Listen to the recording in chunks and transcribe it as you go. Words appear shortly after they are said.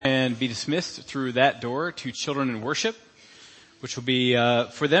be dismissed through that door to children in worship, which will be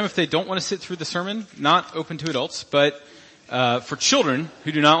for them if they don't want to sit through the sermon, not open to adults, but for children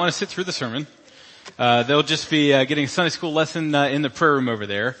who do not want to sit through the sermon. They'll just be getting a Sunday school lesson in the prayer room over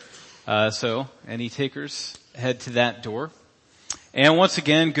there. So any takers, head to that door. And once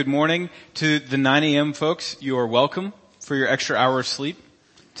again, good morning to the 9 a.m. folks. You are welcome for your extra hour of sleep.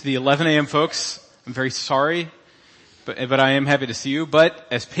 To the 11 a.m. folks, I'm very sorry, but I am happy to see you. But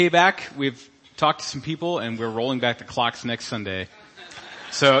as payback, we've talked to some people and we're rolling back the clocks next Sunday.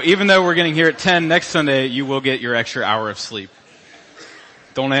 So even though we're getting here at 10 next Sunday, you will get your extra hour of sleep.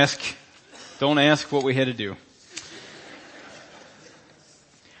 Don't ask what we had to do.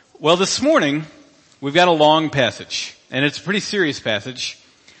 Well, this morning, we've got a long passage, and it's a pretty serious passage.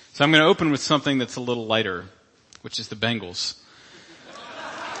 So I'm going to open with something that's a little lighter, which is the Bengals.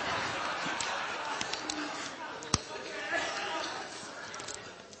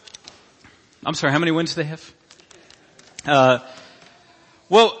 I'm sorry, how many wins do they have?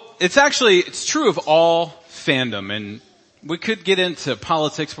 Well, it's true of all fandom, and we could get into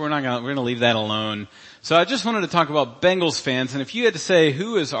politics, but we're going to leave that alone. So I just wanted to talk about Bengals fans, and if you had to say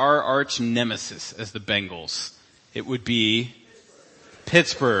who is our arch nemesis as the Bengals, it would be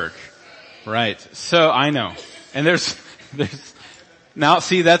Pittsburgh. Right. So I know. And there's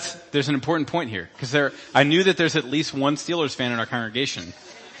an important point here, because I knew that there's at least one Steelers fan in our congregation.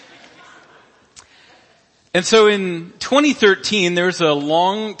 And so in 2013, there was a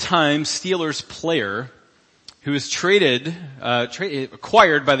long-time Steelers player who was acquired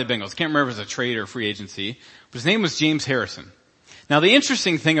by the Bengals. Can't remember if it was a trade or free agency. But his name was James Harrison. Now the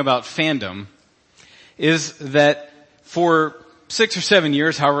interesting thing about fandom is that for 6 or 7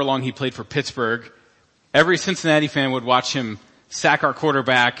 years, however long he played for Pittsburgh, every Cincinnati fan would watch him sack our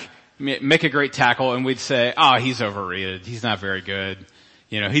quarterback, make a great tackle, and we'd say, he's overrated. He's not very good.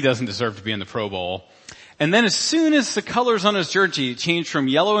 He doesn't deserve to be in the Pro Bowl. And then as soon as the colors on his jersey changed from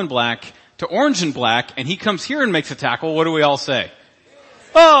yellow and black to orange and black, and he comes here and makes a tackle, what do we all say?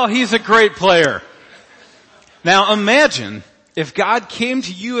 Oh, he's a great player. Now imagine if God came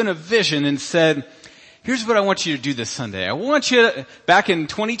to you in a vision and said, here's what I want you to do this Sunday. I want you to, back in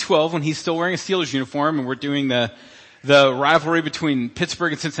 2012 when he's still wearing a Steelers uniform and we're doing the rivalry between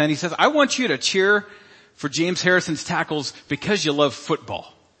Pittsburgh and Cincinnati, he says, I want you to cheer for James Harrison's tackles because you love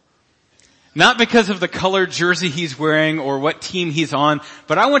football. Not because of the colored jersey he's wearing or what team he's on,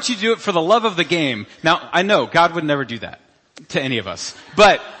 but I want you to do it for the love of the game. Now, I know God would never do that to any of us,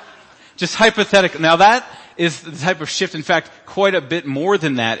 but just hypothetical. Now that is the type of shift. In fact, quite a bit more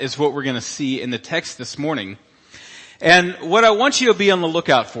than that is what we're going to see in the text this morning. And what I want you to be on the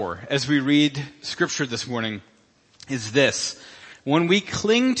lookout for as we read scripture this morning is this. When we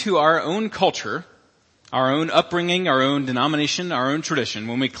cling to our own culture, our own upbringing, our own denomination, our own tradition,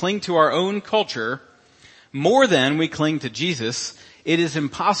 when we cling to our own culture more than we cling to Jesus, it is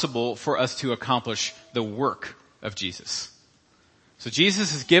impossible for us to accomplish the work of Jesus. So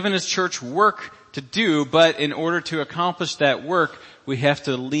Jesus has given his church work to do, but in order to accomplish that work, we have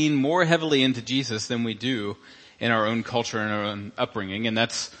to lean more heavily into Jesus than we do in our own culture and our own upbringing. And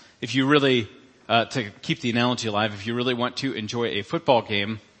that's, if you really, to keep the analogy alive, if you really want to enjoy a football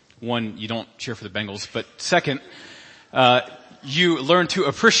game, one, you don't cheer for the Bengals, but second, you learn to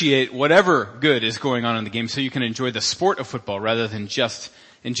appreciate whatever good is going on in the game so you can enjoy the sport of football rather than just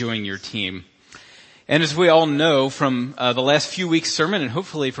enjoying your team. And as we all know from the last few weeks' sermon and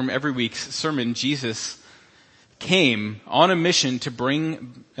hopefully from every week's sermon, Jesus came on a mission to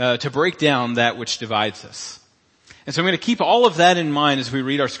break down that which divides us. And so I'm going to keep all of that in mind as we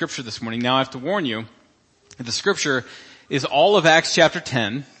read our scripture this morning. Now I have to warn you that the scripture is all of Acts chapter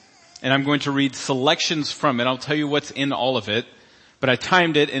 10. And I'm going to read selections from it. I'll tell you what's in all of it. But I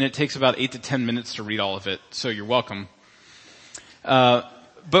timed it, and it takes about 8 to 10 minutes to read all of it. So you're welcome. But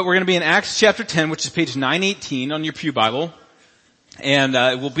we're going to be in Acts chapter 10, which is page 918 on your pew Bible. And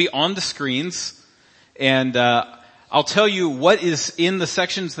it will be on the screens. And I'll tell you what is in the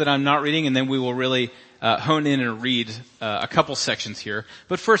sections that I'm not reading, and then we will really hone in and read a couple sections here.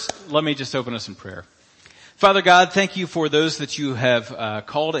 But first, let me just open us in prayer. Father God, thank you for those that you have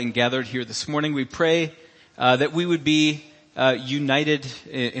called and gathered here this morning. We pray that we would be united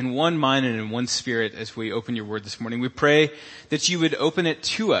in one mind and in one spirit as we open your word this morning. We pray that you would open it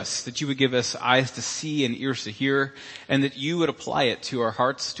to us, that you would give us eyes to see and ears to hear, and that you would apply it to our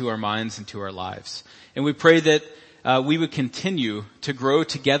hearts, to our minds, and to our lives. And we pray that we would continue to grow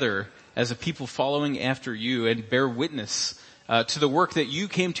together as a people following after you and bear witness to the work that you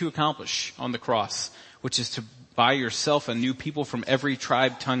came to accomplish on the cross, which is to buy yourself a new people from every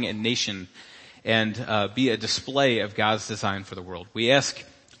tribe, tongue, and nation, and be a display of God's design for the world. We ask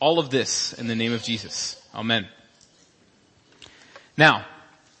all of this in the name of Jesus. Amen. Now,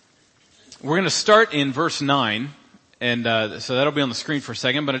 we're going to start in verse 9, and so that'll be on the screen for a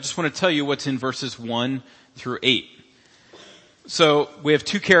second, but I just want to tell you what's in verses 1 through 8. So we have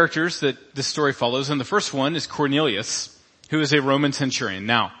two characters that this story follows, and the first one is Cornelius, who is a Roman centurion.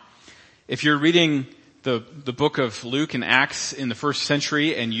 Now, if you're reading the book of Luke and Acts in the first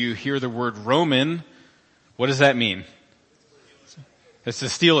century and you hear the word Roman, what does that mean? It's the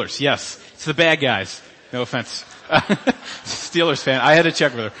Steelers, yes. It's the bad guys. No offense. Steelers fan. I had to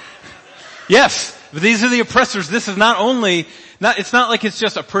check with her. Yes, but these are the oppressors. This is it's not like it's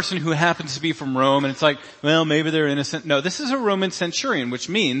just a person who happens to be from Rome and it's like, well, maybe they're innocent. No, this is a Roman centurion, which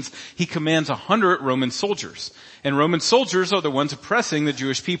means he commands 100 Roman soldiers. And Roman soldiers are the ones oppressing the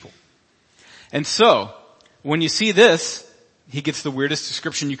Jewish people. And so, when you see this, he gets the weirdest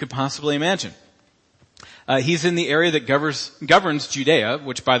description you could possibly imagine. He's in the area that governs Judea,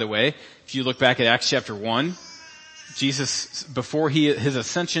 which, by the way, if you look back at Acts chapter 1, Jesus, before his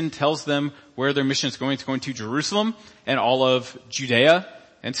ascension, tells them where their mission is going. It's going to Jerusalem and all of Judea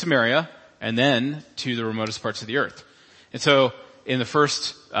and Samaria, and then to the remotest parts of the earth. And so, in the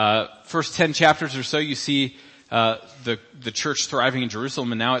first 10 chapters or so, you see the church thriving in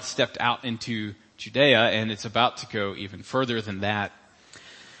Jerusalem, and now it's stepped out into Judea, and it's about to go even further than that.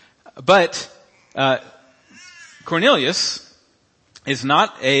 But Cornelius is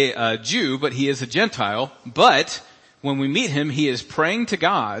not a Jew, but he is a Gentile. But when we meet him, he is praying to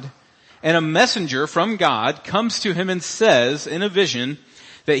God, and a messenger from God comes to him and says in a vision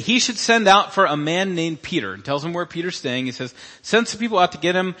that he should send out for a man named Peter, and tells him where Peter's staying. He says, send some people out to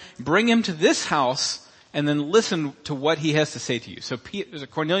get him, bring him to this house, and then listen to what he has to say to you. So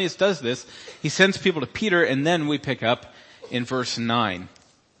Cornelius does this. He sends people to Peter, and then we pick up in verse 9,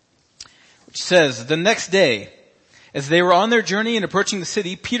 which says, the next day, as they were on their journey and approaching the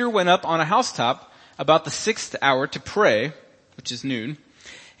city, Peter went up on a housetop about the 6th hour to pray, which is noon,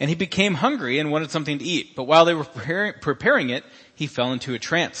 and he became hungry and wanted something to eat. But while they were preparing it, he fell into a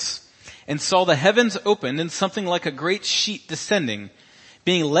trance and saw the heavens opened and something like a great sheet descending,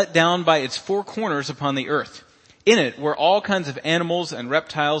 being let down by its four corners upon the earth. In it were all kinds of animals and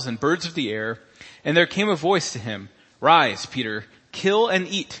reptiles and birds of the air. And there came a voice to him, rise, Peter, kill and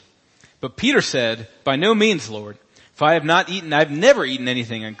eat. But Peter said, by no means, Lord, for I have never eaten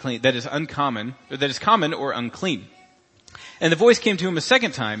anything unclean, that is common or unclean. And the voice came to him a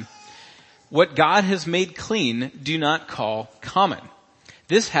second time, what God has made clean, do not call common.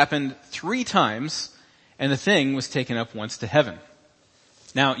 This happened 3 times, and the thing was taken up once to heaven.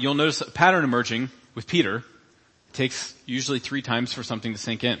 Now, you'll notice a pattern emerging with Peter. It takes usually 3 times for something to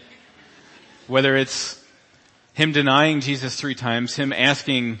sink in. Whether it's him denying Jesus 3 times, him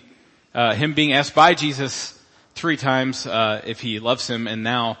being asked by Jesus 3 times if he loves him, and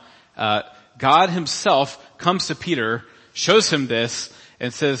now God himself comes to Peter, shows him this,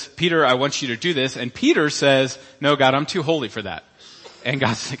 and says, Peter, I want you to do this. And Peter says, no, God, I'm too holy for that. And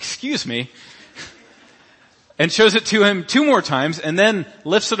God says, excuse me. And shows it to him 2 more times, and then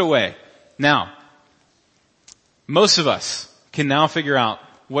lifts it away. Now, most of us can now figure out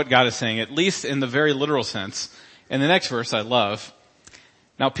what God is saying, at least in the very literal sense. And the next verse I love.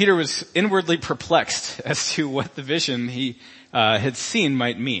 Now, Peter was inwardly perplexed as to what the vision he had seen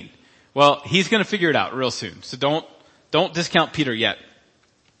might mean. Well, he's going to figure it out real soon. So don't discount Peter yet.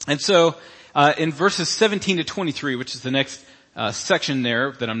 And so, in verses 17 to 23, which is the next section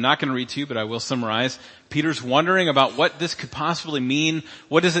there that I'm not going to read to you, but I will summarize. Peter's wondering about what this could possibly mean.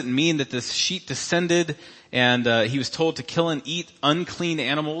 What does it mean that this sheet descended and he was told to kill and eat unclean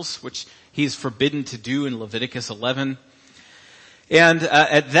animals, which he's forbidden to do in Leviticus 11. And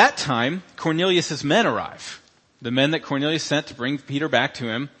at that time, Cornelius' men arrive. The men that Cornelius sent to bring Peter back to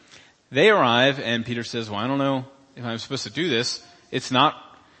him. They arrive, and Peter says, well, I don't know if I'm supposed to do this. It's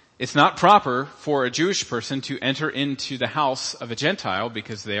not proper for a Jewish person to enter into the house of a Gentile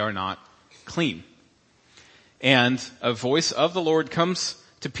because they are not clean. And a voice of the Lord comes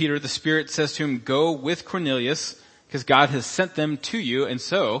to Peter. The Spirit says to him, go with Cornelius because God has sent them to you. And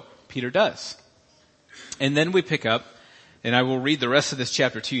so Peter does. And then we pick up, and I will read the rest of this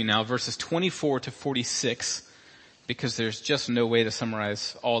chapter to you now, verses 24 to 46, because there's just no way to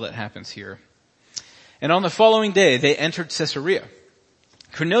summarize all that happens here. And on the following day, they entered Caesarea.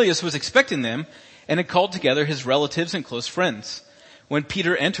 Cornelius was expecting them and had called together his relatives and close friends. When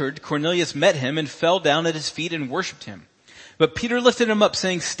Peter entered, Cornelius met him and fell down at his feet and worshipped him. But Peter lifted him up,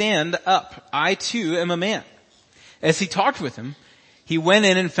 saying, stand up, I too am a man. As he talked with him, he went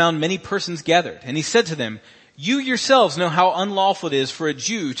in and found many persons gathered. And he said to them, you yourselves know how unlawful it is for a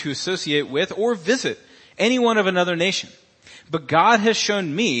Jew to associate with or visit anyone of another nation. But God has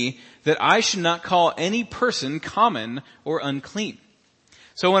shown me that I should not call any person common or unclean.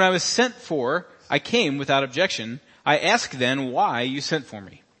 So when I was sent for, I came without objection. I asked then why you sent for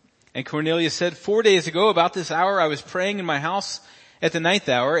me. And Cornelius said, 4 days ago, about this hour, I was praying in my house at the ninth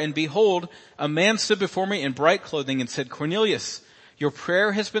hour, and behold, a man stood before me in bright clothing and said, Cornelius, your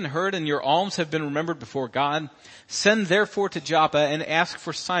prayer has been heard and your alms have been remembered before God. Send therefore to Joppa and ask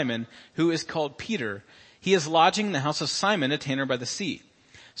for Simon, who is called Peter. He is lodging in the house of Simon, a tanner by the sea.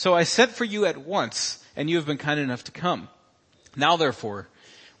 So I sent for you at once, and you have been kind enough to come. Now therefore,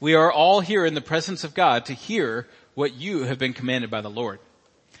 we are all here in the presence of God to hear what you have been commanded by the Lord.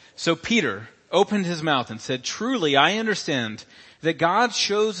 So Peter opened his mouth and said, Truly I understand that God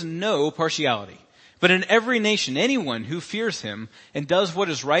shows no partiality, but in every nation anyone who fears him and does what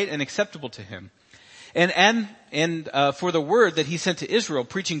is right and acceptable to him. And for the word that he sent to Israel,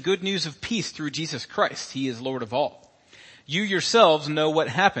 preaching good news of peace through Jesus Christ. He is Lord of all. You yourselves know what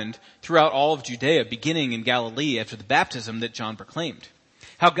happened throughout all of Judea, beginning in Galilee after the baptism that John proclaimed.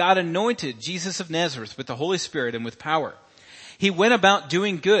 How God anointed Jesus of Nazareth with the Holy Spirit and with power. He went about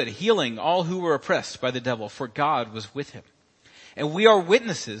doing good, healing all who were oppressed by the devil, for God was with him. And we are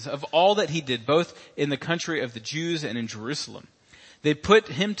witnesses of all that he did, both in the country of the Jews and in Jerusalem. They put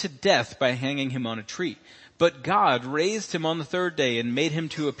him to death by hanging him on a tree. But God raised him on the third day and made him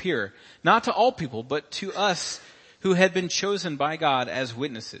to appear, not to all people, but to us who had been chosen by God as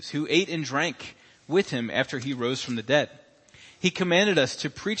witnesses, who ate and drank with him after he rose from the dead. He commanded us to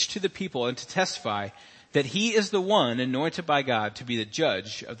preach to the people and to testify that he is the one anointed by God to be the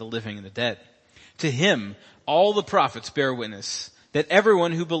judge of the living and the dead. To him, all the prophets bear witness that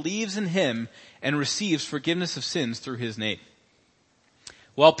everyone who believes in him and receives forgiveness of sins through his name.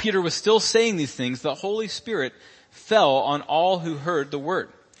 While Peter was still saying these things, the Holy Spirit fell on all who heard the word.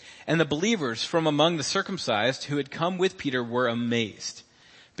 And the believers from among the circumcised who had come with Peter were amazed,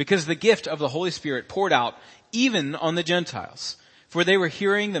 because the gift of the Holy Spirit poured out even on the Gentiles. For they were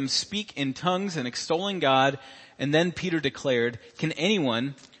hearing them speak in tongues and extolling God. And then Peter declared, Can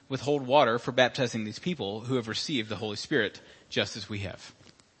anyone withhold water for baptizing these people who have received the Holy Spirit just as we have?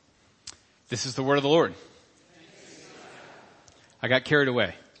 This is the word of the Lord. I got carried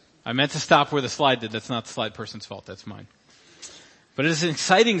away. I meant to stop where the slide did. That's not the slide person's fault. That's mine. But it is an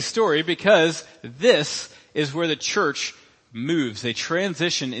exciting story because this is where the church moves. They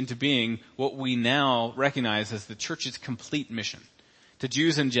transition into being what we now recognize as the church's complete mission to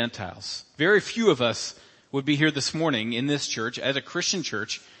Jews and Gentiles. Very few of us would be here this morning in this church as a Christian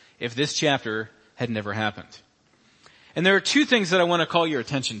church if this chapter had never happened. And there are two things that I want to call your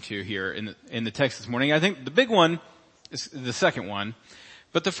attention to here in the text this morning. I think the big one is the second one.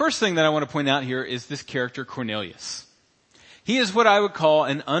 But the first thing that I want to point out here is this character Cornelius. He is what I would call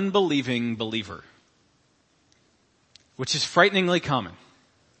an unbelieving believer, which is frighteningly common.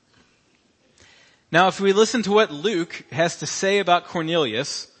 Now, if we listen to what Luke has to say about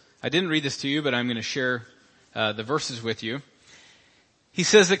Cornelius, I didn't read this to you, but I'm going to share the verses with you. He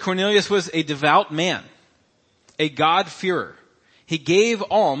says that Cornelius was a devout man, a God-fearer. He gave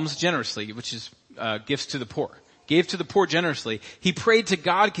alms generously, which is gifts to the poor. Gave to the poor generously. He prayed to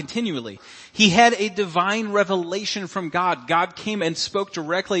God continually. He had a divine revelation from God. God came and spoke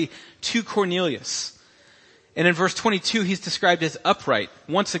directly to Cornelius. And in verse 22, he's described as upright,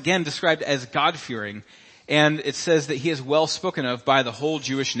 once again described as God-fearing. And it says that he is well spoken of by the whole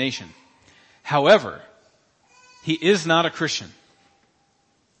Jewish nation. However, he is not a Christian.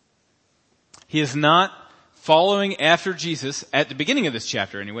 He is not following after Jesus at the beginning of this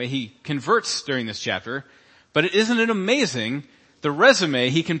chapter anyway. He converts during this chapter. But isn't it amazing the resume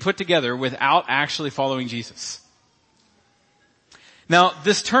he can put together without actually following Jesus? Now,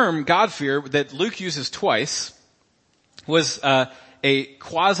 this term, God-fear, that Luke uses twice, was a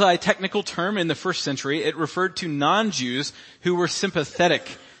quasi-technical term in the first century. It referred to non-Jews who were sympathetic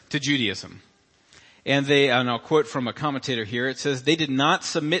to Judaism. And I'll quote from a commentator here, it says, they did not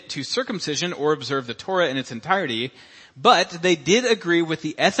submit to circumcision or observe the Torah in its entirety, but they did agree with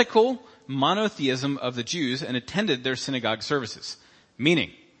the ethical monotheism of the Jews and attended their synagogue services.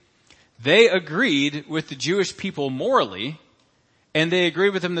 Meaning, they agreed with the Jewish people morally, and they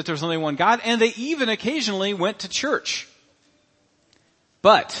agreed with them that there's only one God, and they even occasionally went to church.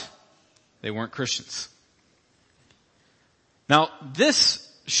 But they weren't Christians. Now, this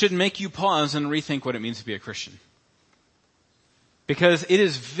should make you pause and rethink what it means to be a Christian. Because it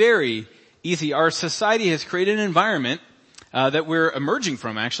is very easy. Our society has created an environment that we're emerging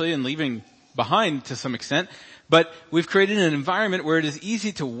from, actually, and leaving behind to some extent. But we've created an environment where it is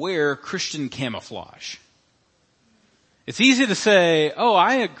easy to wear Christian camouflage. It's easy to say, oh,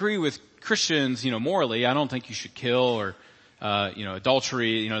 I agree with Christians, morally. I don't think you should kill or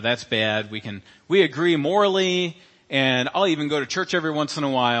adultery, that's bad. We agree morally, and I'll even go to church every once in a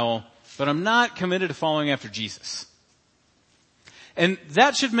while, but I'm not committed to following after Jesus. And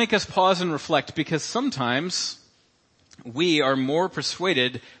that should make us pause and reflect, because sometimes we are more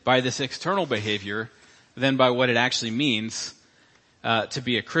persuaded by this external behavior than by what it actually means to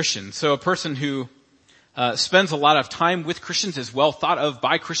be a Christian. So a person who spends a lot of time with Christians is well thought of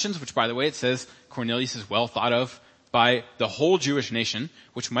by Christians, which, by the way, it says Cornelius is well thought of by the whole Jewish nation,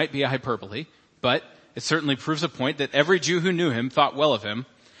 which might be a hyperbole, but it certainly proves a point that every Jew who knew him thought well of him.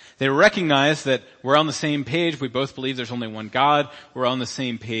 They recognize that we're on the same page. We both believe there's only one God. We're on the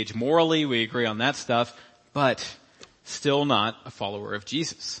same page morally. We agree on that stuff, but still not a follower of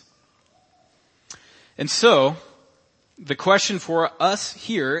Jesus. And so, the question for us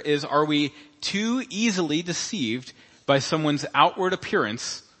here is, are we too easily deceived by someone's outward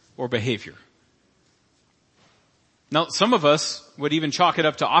appearance or behavior? Now, some of us would even chalk it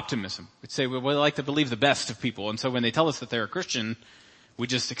up to optimism. We'd say, well, we like to believe the best of people, and so when they tell us that they're a Christian, we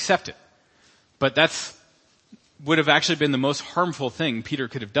just accept it. But would have actually been the most harmful thing Peter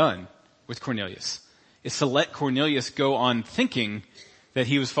could have done with Cornelius, is to let Cornelius go on thinking that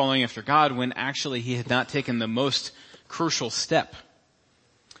he was following after God when actually he had not taken the most crucial step.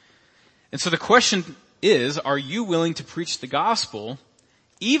 And so the question is, are you willing to preach the gospel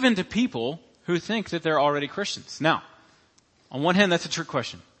even to people who think that they're already Christians? Now, on one hand, that's a trick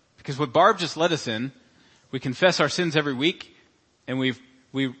question, because what Barb just led us in, we confess our sins every week, and we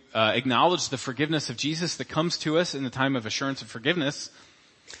acknowledge the forgiveness of Jesus that comes to us in the time of assurance of forgiveness,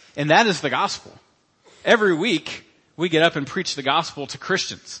 and that is the gospel. Every week, we get up and preach the gospel to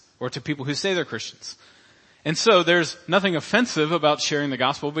Christians, or to people who say they're Christians. And so there's nothing offensive about sharing the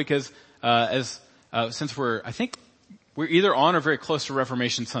gospel, because since we're either on or very close to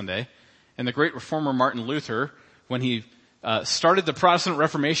Reformation Sunday, and the great reformer Martin Luther, when he started the Protestant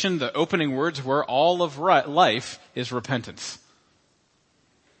Reformation, the opening words were, all of life is repentance.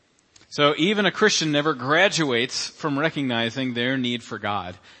 So even a Christian never graduates from recognizing their need for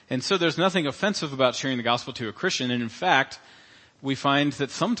God. And so there's nothing offensive about sharing the gospel to a Christian. And in fact, we find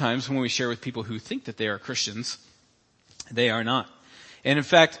that sometimes when we share with people who think that they are Christians, they are not. And in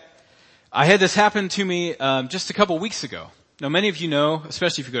fact, I had this happen to me just a couple weeks ago. Now, many of you know,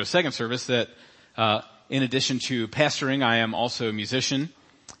 especially if you go to second service, that in addition to pastoring, I am also a musician,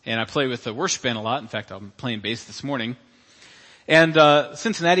 and I play with the worship band a lot. In fact, I'm playing bass this morning. And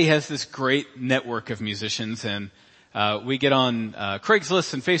Cincinnati has this great network of musicians, and we get on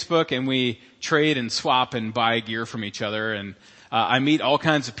Craigslist and Facebook, and we trade and swap and buy gear from each other, and I meet all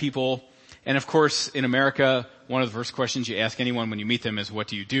kinds of people. And of course, in America, one of the first questions you ask anyone when you meet them is, what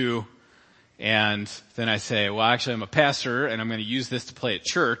do you do? And then I say, well, actually, I'm a pastor, and I'm going to use this to play at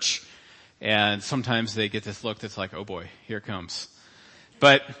church. And sometimes they get this look that's like, oh boy, here it comes.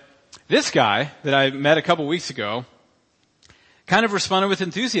 But this guy that I met a couple weeks ago kind of responded with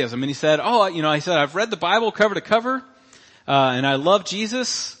enthusiasm. And he said, I've read the Bible cover to cover, and I love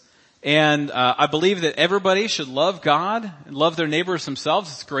Jesus. And I believe that everybody should love God and love their neighbor as themselves.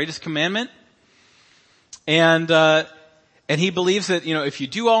 It's the greatest commandment. And he believes that, if you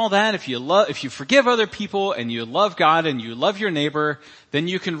do all that, if you forgive other people and you love God and you love your neighbor, then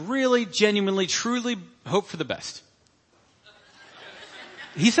you can really, genuinely, truly hope for the best.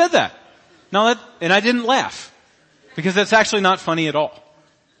 He said that. And I didn't laugh, because that's actually not funny at all.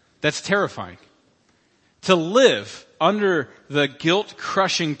 That's terrifying. To live under the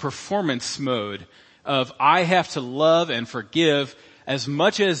guilt-crushing performance mode of, I have to love and forgive as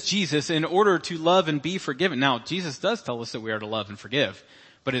much as Jesus in order to love and be forgiven. Now, Jesus does tell us that we are to love and forgive,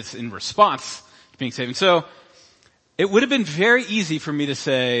 but it's in response to being saved. And so, it would have been very easy for me to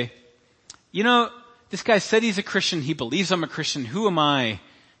say, this guy said he's a Christian, he believes I'm a Christian, who am I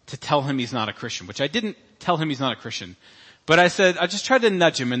to tell him he's not a Christian? Which I didn't tell him he's not a Christian. But I just tried to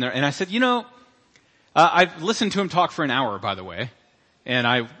nudge him in there, and I said, I listened to him talk for an hour, by the way. And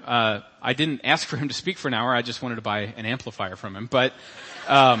I didn't ask for him to speak for an hour. I just wanted to buy an amplifier from him. But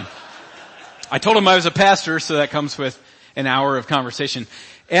I told him I was a pastor, so that comes with an hour of conversation.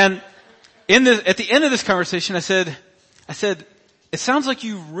 And at the end of this conversation, I said, it sounds like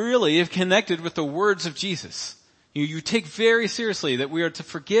you really have connected with the words of Jesus. You take very seriously that we are to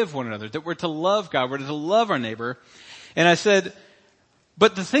forgive one another, that we're to love God, we're to love our neighbor. And I said,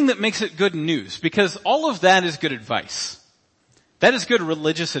 but the thing that makes it good news, because all of that is good advice. That is good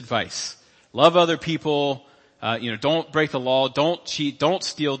religious advice. Love other people, don't break the law, don't cheat, don't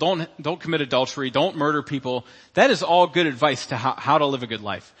steal, don't commit adultery, don't murder people. That is all good advice to how to live a good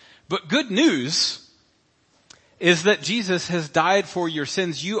life. But good news is that Jesus has died for your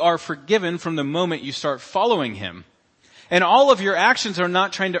sins. You are forgiven from the moment you start following him. And all of your actions are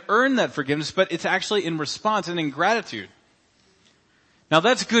not trying to earn that forgiveness, but it's actually in response and in gratitude. Now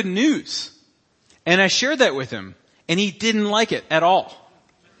that's good news. And I shared that with him, and he didn't like it at all.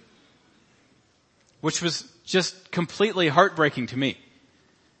 Which was just completely heartbreaking to me.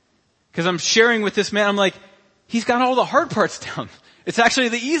 Because I'm sharing with this man, I'm like, he's got all the hard parts down. It's actually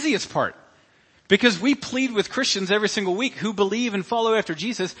the easiest part. Because we plead with Christians every single week who believe and follow after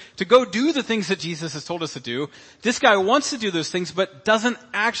Jesus to go do the things that Jesus has told us to do. This guy wants to do those things, but doesn't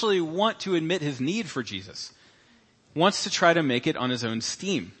actually want to admit his need for Jesus. Wants to try to make it on his own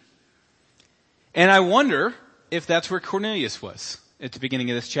steam. And I wonder if that's where Cornelius was at the beginning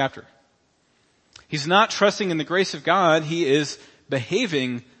of this chapter. He's not trusting in the grace of God. He is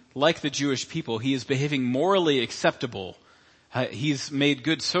behaving like the Jewish people. He is behaving morally acceptable. He's made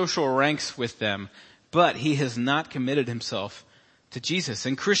good social ranks with them, but he has not committed himself to Jesus.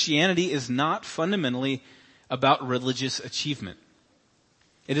 And Christianity is not fundamentally about religious achievement.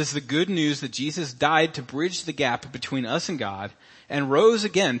 It is the good news that Jesus died to bridge the gap between us and God and rose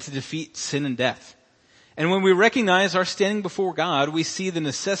again to defeat sin and death. And when we recognize our standing before God, we see the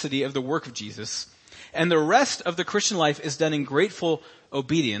necessity of the work of Jesus. And the rest of the Christian life is done in grateful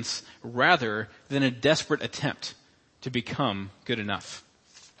obedience rather than a desperate attempt to become good enough.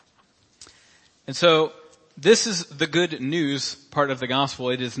 And so this is the good news part of the gospel.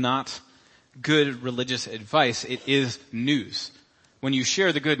 It is not good religious advice. It is news. When you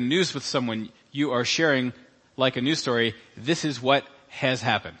share the good news with someone, you are sharing, like a news story, this is what has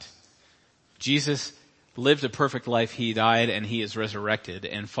happened. Jesus lived a perfect life. He died and he is resurrected,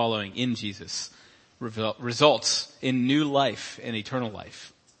 and following in Jesus results in new life and eternal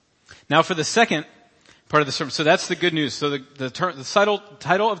life. Now for the second part of the sermon, so that's the good news. So the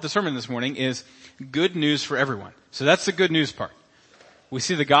title of the sermon this morning is Good News for Everyone. So that's the good news part. We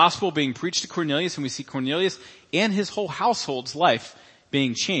see the gospel being preached to Cornelius, and we see Cornelius and his whole household's life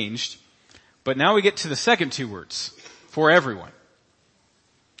being changed. But now we get to the second two words, for everyone.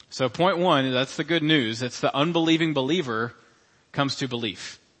 So point one, that's the good news. It's the unbelieving believer comes to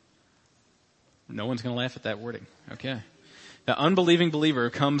belief. No one's going to laugh at that wording. Okay. The unbelieving believer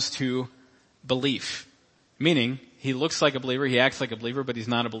comes to belief. Meaning, he looks like a believer, he acts like a believer, but he's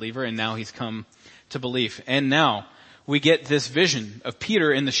not a believer, and now he's come to belief. And now, we get this vision of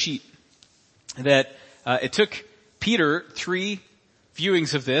Peter in the sheet. That it took Peter 3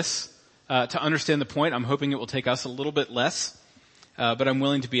 viewings of this to understand the point. I'm hoping it will take us a little bit less, but I'm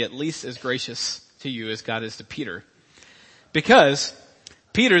willing to be at least as gracious to you as God is to Peter. Because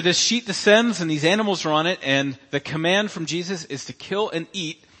Peter, this sheet descends and these animals are on it, and the command from Jesus is to kill and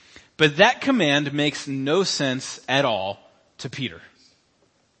eat, but that command makes no sense at all to Peter.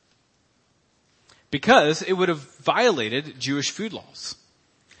 Because it would have violated Jewish food laws.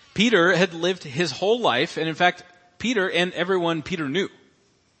 Peter had lived his whole life, and in fact, Peter and everyone Peter knew.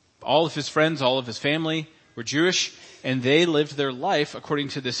 All of his friends, all of his family were Jewish, and they lived their life according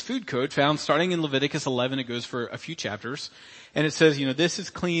to this food code found starting in Leviticus 11. It goes for a few chapters. And it says, this is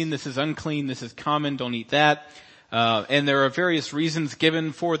clean, this is unclean, this is common, don't eat that. And there are various reasons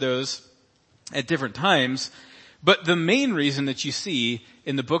given for those at different times. But the main reason that you see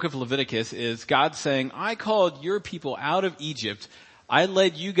in the book of Leviticus is God saying, I called your people out of Egypt. I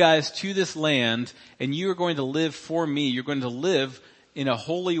led you guys to this land, and you are going to live for me. You're going to live in a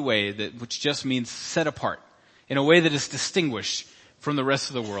holy way, which just means set apart, in a way that is distinguished from the rest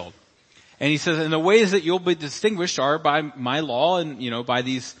of the world. And he says, and the ways that you'll be distinguished are by my law and, by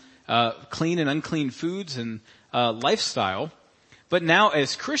these clean and unclean foods and lifestyle. But now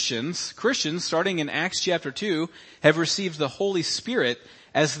as Christians, starting in Acts chapter 2, have received the Holy Spirit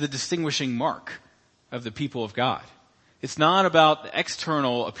as the distinguishing mark of the people of God. It's not about the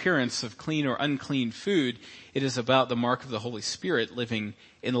external appearance of clean or unclean food. It is about the mark of the Holy Spirit living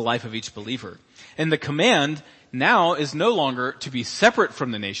in the life of each believer. And the command now is no longer to be separate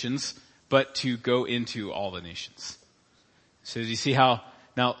from the nations, but to go into all the nations. So do you see how,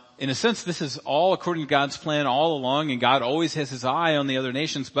 now, in a sense, this is all according to God's plan all along, and God always has his eye on the other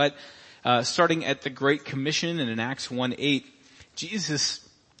nations, but starting at the Great Commission and in Acts 1:8, Jesus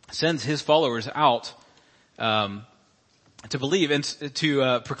sends his followers out to believe and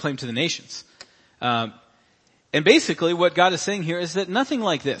to proclaim to the nations. And basically what God is saying here is that nothing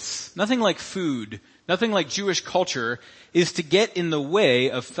like this, nothing like food, nothing like Jewish culture is to get in the way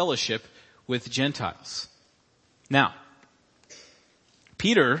of fellowship with Gentiles. Now,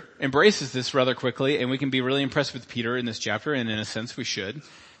 Peter embraces this rather quickly, and we can be really impressed with Peter in this chapter, and in a sense we should.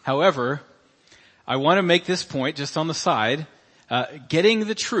 However, I want to make this point just on the side. Getting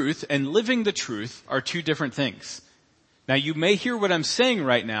the truth and living the truth are two different things. Now, you may hear what I'm saying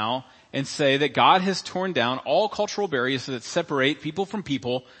right now and say that God has torn down all cultural barriers that separate people from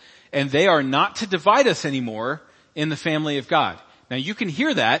people, and they are not to divide us anymore in the family of God. Now you can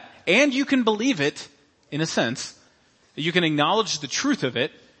hear that, and you can believe it, in a sense. You can acknowledge the truth of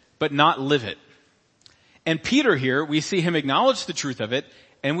it, but not live it. And Peter here, we see him acknowledge the truth of it,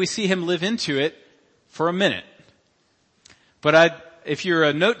 and we see him live into it for a minute. But if you're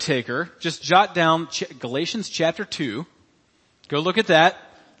a note taker, just jot down Galatians chapter 2. Go look at that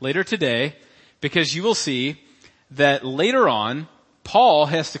later today, because you will see that later on, Paul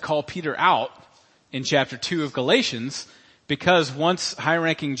has to call Peter out in chapter 2 of Galatians, because once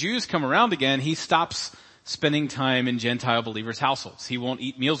high-ranking Jews come around again, he stops spending time in Gentile believers' households. He won't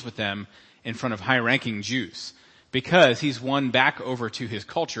eat meals with them in front of high-ranking Jews, because he's won back over to his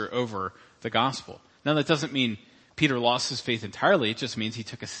culture over the gospel. Now that doesn't mean Peter lost his faith entirely. It just means he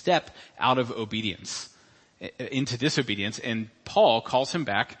took a step out of obedience into disobedience, and Paul calls him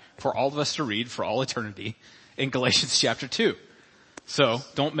back for all of us to read for all eternity in Galatians chapter 2. So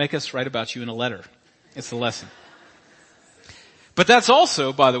don't make us write about you in a letter. It's the lesson. But that's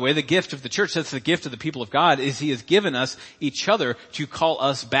also, by the way, the gift of the church. That's the gift of the people of God, is he has given us each other to call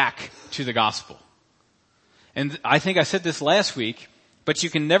us back to the gospel. And I think I said this last week, but you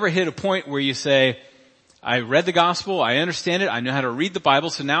can never hit a point where you say, I read the gospel, I understand it, I know how to read the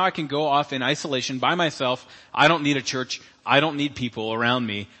Bible, so now I can go off in isolation by myself. I don't need a church. I don't need people around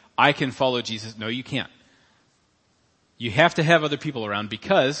me. I can follow Jesus. No, you can't. You have to have other people around,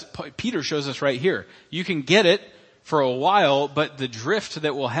 because Peter shows us right here. You can get it for a while, but the drift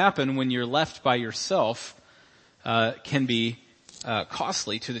that will happen when you're left by yourself can be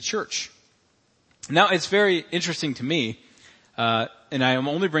costly to the church. Now, it's very interesting to me, and I am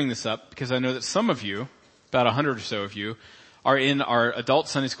only bringing this up because I know that some of you, about 100 or so of you, are in our adult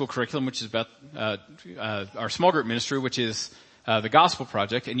Sunday school curriculum, which is about our small group ministry, which is the Gospel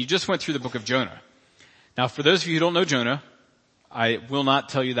Project, and you just went through the book of Jonah. Now, for those of you who don't know Jonah, I will not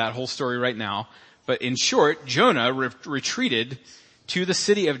tell you that whole story right now, but in short, Jonah retreated to the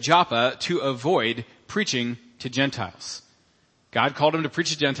city of Joppa to avoid preaching to Gentiles. God called him to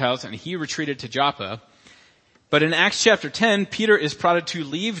preach to Gentiles, and he retreated to Joppa. But in Acts chapter 10, Peter is prodded to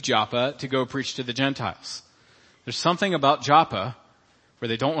leave Joppa to go preach to the Gentiles. There's something about Joppa where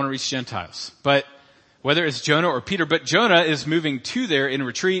they don't want to reach Gentiles. But whether it's Jonah or Peter, but Jonah is moving to there in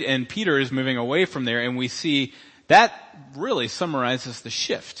retreat, and Peter is moving away from there, and we see that really summarizes the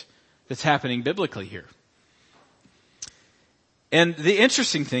shift that's happening biblically here. And the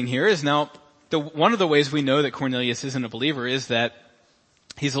interesting thing here is now, one of the ways we know that Cornelius isn't a believer is that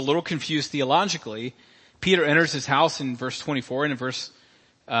he's a little confused theologically. Peter enters his house in verse 24, and in verse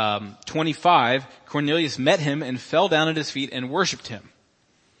 25, Cornelius met him and fell down at his feet and worshipped him.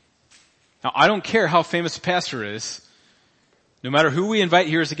 Now, I don't care how famous a pastor is. No matter who we invite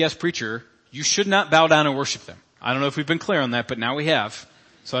here as a guest preacher, you should not bow down and worship them. I don't know if we've been clear on that, but now we have,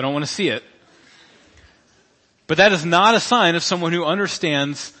 so I don't want to see it. But that is not a sign of someone who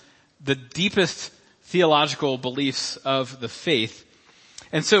understands the deepest theological beliefs of the faith.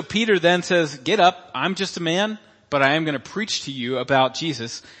 And so Peter then says, get up, I'm just a man, but I am going to preach to you about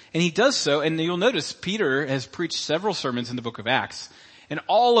Jesus. And he does so, and you'll notice Peter has preached several sermons in the book of Acts, and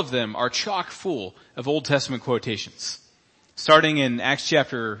all of them are chock full of Old Testament quotations. Starting in Acts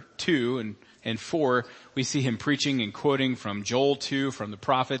chapter 2 and 4, we see him preaching and quoting from Joel 2, from the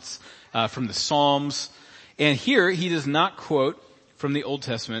prophets, from the Psalms. And here he does not quote from the Old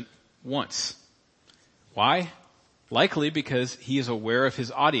Testament once. Why? Likely because he is aware of his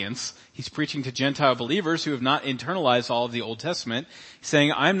audience. He's preaching to Gentile believers who have not internalized all of the Old Testament,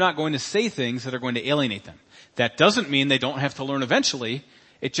 saying, I'm not going to say things that are going to alienate them. That doesn't mean they don't have to learn eventually.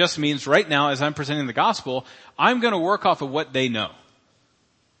 It just means right now, as I'm presenting the gospel, I'm going to work off of what they know,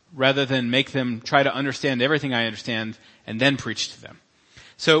 rather than make them try to understand everything I understand and then preach to them.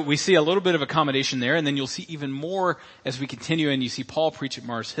 So we see a little bit of accommodation there, and then you'll see even more as we continue, and you see Paul preach at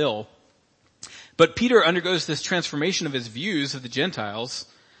Mars Hill. But Peter undergoes this transformation of his views of the Gentiles,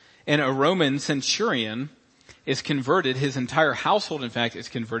 and a Roman centurion is converted. His entire household, in fact, is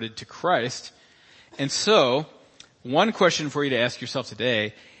converted to Christ. And so, one question for you to ask yourself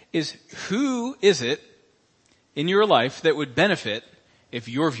today is, who is it in your life that would benefit if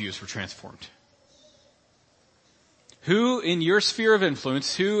your views were transformed? Who in your sphere of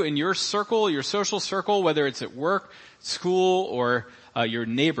influence, who in your circle, your social circle, whether it's at work, school, or your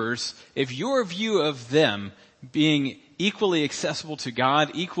neighbors, if your view of them being equally accessible to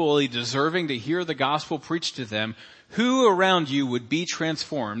God, equally deserving to hear the gospel preached to them, who around you would be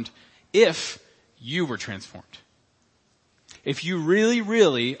transformed if you were transformed? If you really,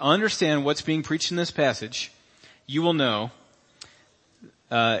 really understand what's being preached in this passage, you will know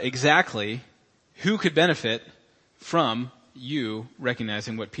exactly who could benefit from you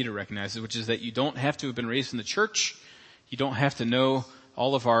recognizing what Peter recognizes, which is that you don't have to have been raised in the church. You don't have to know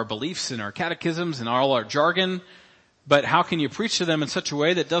all of our beliefs and our catechisms and all our jargon. But how can you preach to them in such a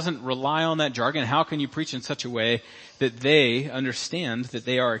way that doesn't rely on that jargon? How can you preach in such a way that they understand that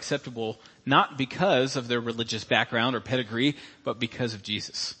they are acceptable not because of their religious background or pedigree, but because of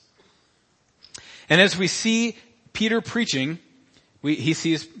Jesus? And as we see Peter preaching, he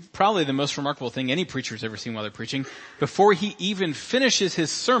sees probably the most remarkable thing any preacher's ever seen while they're preaching. Before he even finishes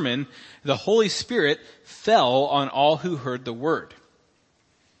his sermon, the Holy Spirit fell on all who heard the word.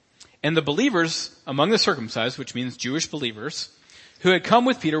 And the believers among the circumcised, which means Jewish believers, who had come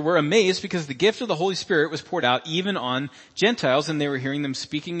with Peter were amazed because the gift of the Holy Spirit was poured out even on Gentiles, and they were hearing them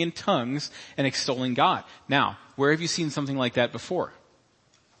speaking in tongues and extolling God. Now, where have you seen something like that before?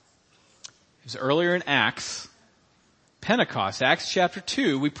 It was earlier in Acts, Pentecost, Acts chapter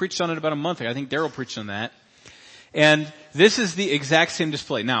 2. We preached on it about a month ago. I think Daryl preached on that. And this is the exact same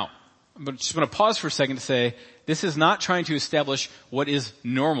display. Now, I'm just going to pause for a second to say, this is not trying to establish what is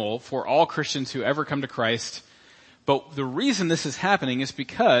normal for all Christians who ever come to Christ. But the reason this is happening is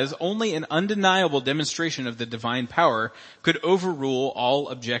because only an undeniable demonstration of the divine power could overrule all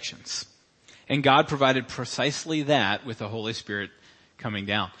objections. And God provided precisely that with the Holy Spirit coming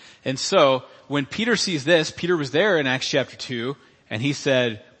down. And so, when Peter sees this, Peter was there in Acts chapter 2, and he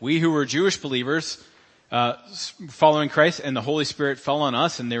said, we who were Jewish believers, following Christ, and the Holy Spirit fell on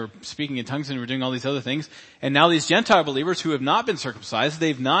us, and they were speaking in tongues and were doing all these other things. And now these Gentile believers who have not been circumcised,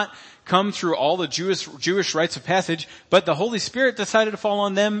 they've not come through all the Jewish rites of passage, but the Holy Spirit decided to fall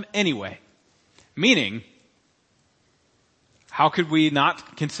on them anyway. Meaning, how could we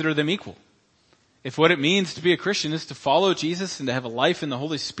not consider them equal? If what it means to be a Christian is to follow Jesus and to have a life in the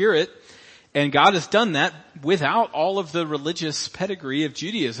Holy Spirit, and God has done that without all of the religious pedigree of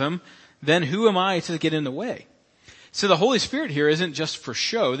Judaism, then who am I to get in the way? So the Holy Spirit here isn't just for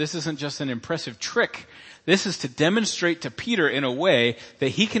show. This isn't just an impressive trick. This is to demonstrate to Peter in a way that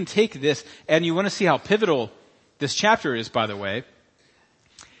he can take this, and you want to see how pivotal this chapter is, by the way.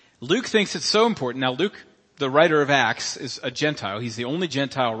 Luke thinks it's so important. Now Luke, the writer of Acts, is a Gentile. He's the only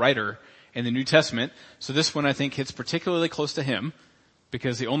Gentile writer in the New Testament. So this one I think hits particularly close to him,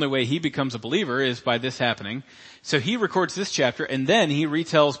 because the only way he becomes a believer is by this happening. So he records this chapter, and then he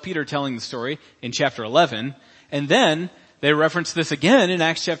retells Peter telling the story in chapter 11, and then they reference this again in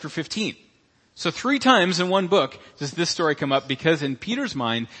Acts chapter 15. So 3 times in one book does this story come up, because in Peter's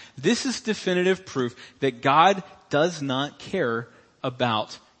mind, this is definitive proof that God does not care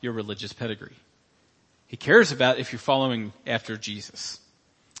about your religious pedigree. He cares about if you're following after Jesus,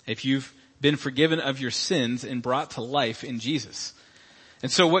 if you've been forgiven of your sins and brought to life in Jesus.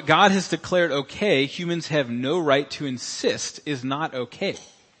 And so what God has declared okay, humans have no right to insist is not okay.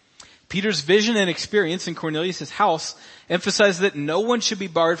 Peter's vision and experience in Cornelius' house emphasize that no one should be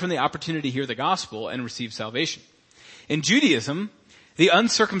barred from the opportunity to hear the gospel and receive salvation. In Judaism, the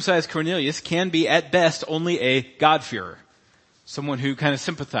uncircumcised Cornelius can be at best only a God-fearer, someone who kind of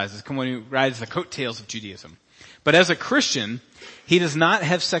sympathizes, someone who rides the coattails of Judaism. But as a Christian, he does not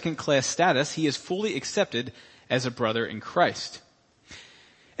have second-class status. He is fully accepted as a brother in Christ.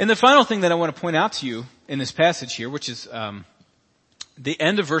 And the final thing that I want to point out to you in this passage here, which is the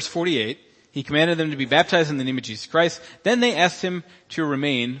end of verse 48, he commanded them to be baptized in the name of Jesus Christ. Then they asked him to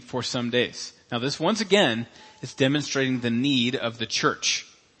remain for some days. Now this once again is demonstrating the need of the church.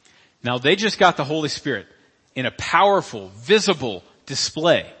 Now they just got the Holy Spirit in a powerful, visible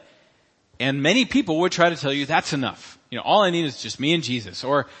display. And many people would try to tell you that's enough. You know, all I need is just me and Jesus,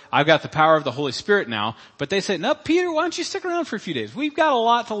 or I've got the power of the Holy Spirit now. But they say, no, Peter, why don't you stick around for a few days? We've got a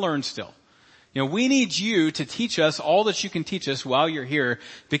lot to learn still. You know, we need you to teach us all that you can teach us while you're here,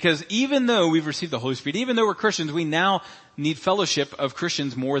 because even though we've received the Holy Spirit, even though we're Christians, we now need fellowship of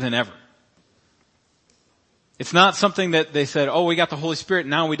Christians more than ever. It's not something that they said, oh, we got the Holy Spirit,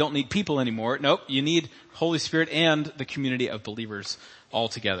 now we don't need people anymore. Nope, you need Holy Spirit and the community of believers all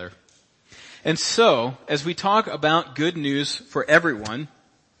together. And so, as we talk about good news for everyone,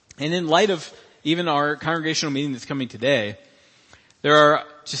 and in light of even our congregational meeting that's coming today, there are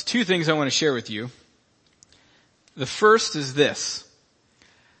just 2 things I want to share with you. The first is this.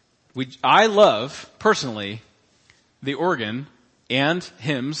 I love, personally, the organ and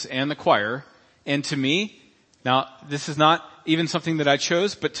hymns and the choir. And to me, now this is not even something that I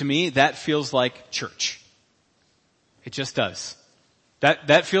chose, but to me that feels like church. It just does.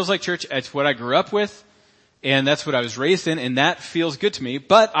 That feels like church. It's what I grew up with, and that's what I was raised in, and that feels good to me.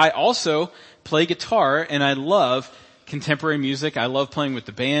 But I also play guitar, and I love contemporary music. I love playing with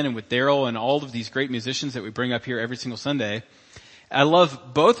the band and with Daryl and all of these great musicians that we bring up here every single Sunday. I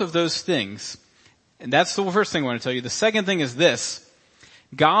love both of those things. And that's the first thing I want to tell you. The second thing is this.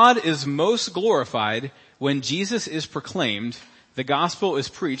 God is most glorified when Jesus is proclaimed, the gospel is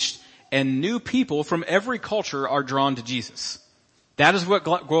preached, and new people from every culture are drawn to Jesus. That is what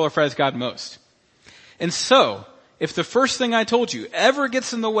glorifies God most. And so, if the first thing I told you ever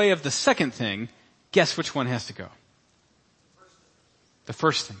gets in the way of the second thing, guess which one has to go? The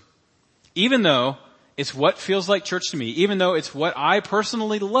first thing. Even though it's what feels like church to me, even though it's what I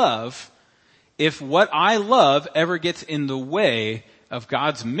personally love, if what I love ever gets in the way of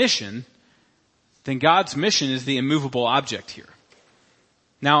God's mission, then God's mission is the immovable object here.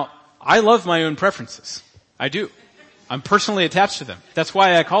 Now, I love my own preferences. I do. I'm personally attached to them. That's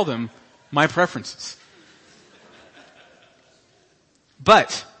why I call them my preferences.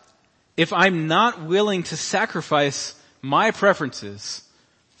 But if I'm not willing to sacrifice my preferences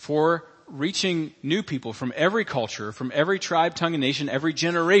for reaching new people from every culture, from every tribe, tongue, and nation, every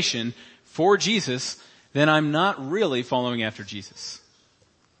generation for Jesus, then I'm not really following after Jesus.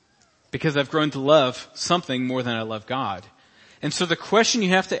 Because I've grown to love something more than I love God. And so the question you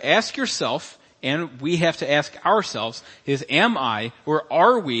have to ask yourself, and we have to ask ourselves, is am I or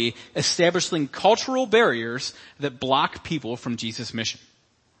are we establishing cultural barriers that block people from Jesus' mission?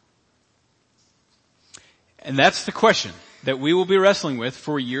 And that's the question that we will be wrestling with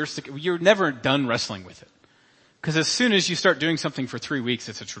for years. You're never done wrestling with it. Because as soon as you start doing something for 3 weeks,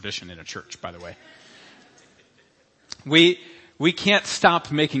 it's a tradition in a church, by the way. We can't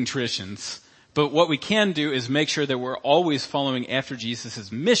stop making traditions, but what we can do is make sure that we're always following after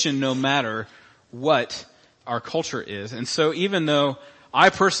Jesus' mission no matter what our culture is. And so even though I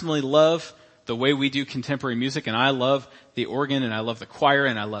personally love the way we do contemporary music, and I love the organ, and I love the choir,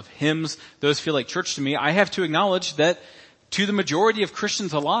 and I love hymns, those feel like church to me, I have to acknowledge that to the majority of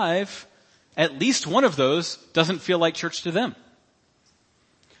Christians alive, at least one of those doesn't feel like church to them.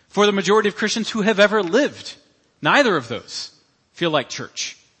 For the majority of Christians who have ever lived, neither of those feel like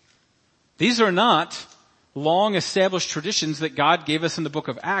church. These are not long established traditions that God gave us in the book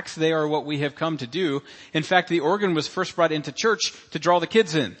of Acts. They are what we have come to do. In fact, the organ was first brought into church to draw the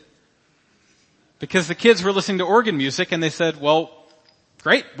kids in. Because the kids were listening to organ music and they said, well,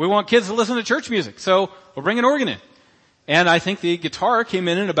 great, we want kids to listen to church music, so we'll bring an organ in. And I think the guitar came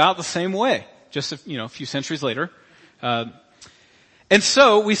in about the same way, just a few centuries later. And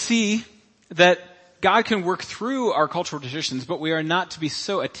so we see that God can work through our cultural traditions, but we are not to be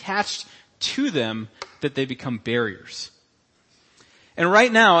so attached to them that they become barriers. And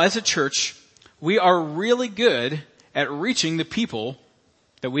right now, as a church, we are really good at reaching the people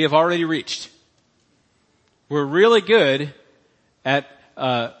that we have already reached. We're really good at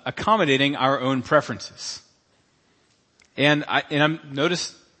accommodating our own preferences. And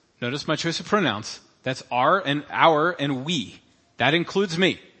notice my choice of pronouns. That's our and we. That includes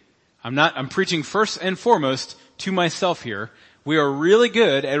me. I'm preaching first and foremost to myself here. We are really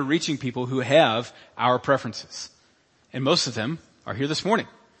good at reaching people who have our preferences. And most of them are here this morning.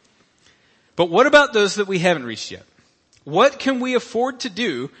 But what about those that we haven't reached yet? What can we afford to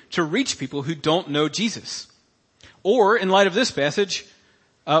do to reach people who don't know Jesus? Or, in light of this passage,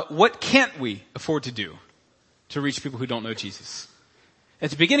 what can't we afford to do to reach people who don't know Jesus? At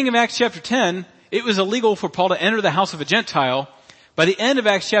the beginning of Acts chapter 10, it was illegal for Paul to enter the house of a Gentile. By the end of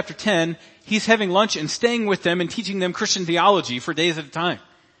Acts chapter 10, he's having lunch and staying with them and teaching them Christian theology for days at a time.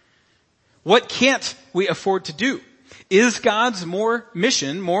 What can't we afford to do? Is God's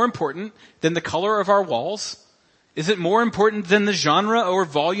mission more important than the color of our walls? Is it more important than the genre or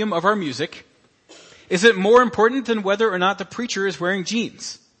volume of our music? Is it more important than whether or not the preacher is wearing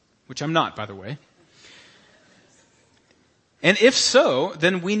jeans? Which I'm not, by the way. And if so,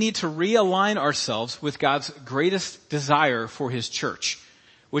 then we need to realign ourselves with God's greatest desire for His church,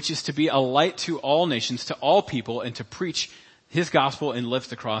 which is to be a light to all nations, to all people, and to preach His gospel and lift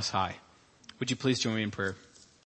the cross high. Would you please join me in prayer?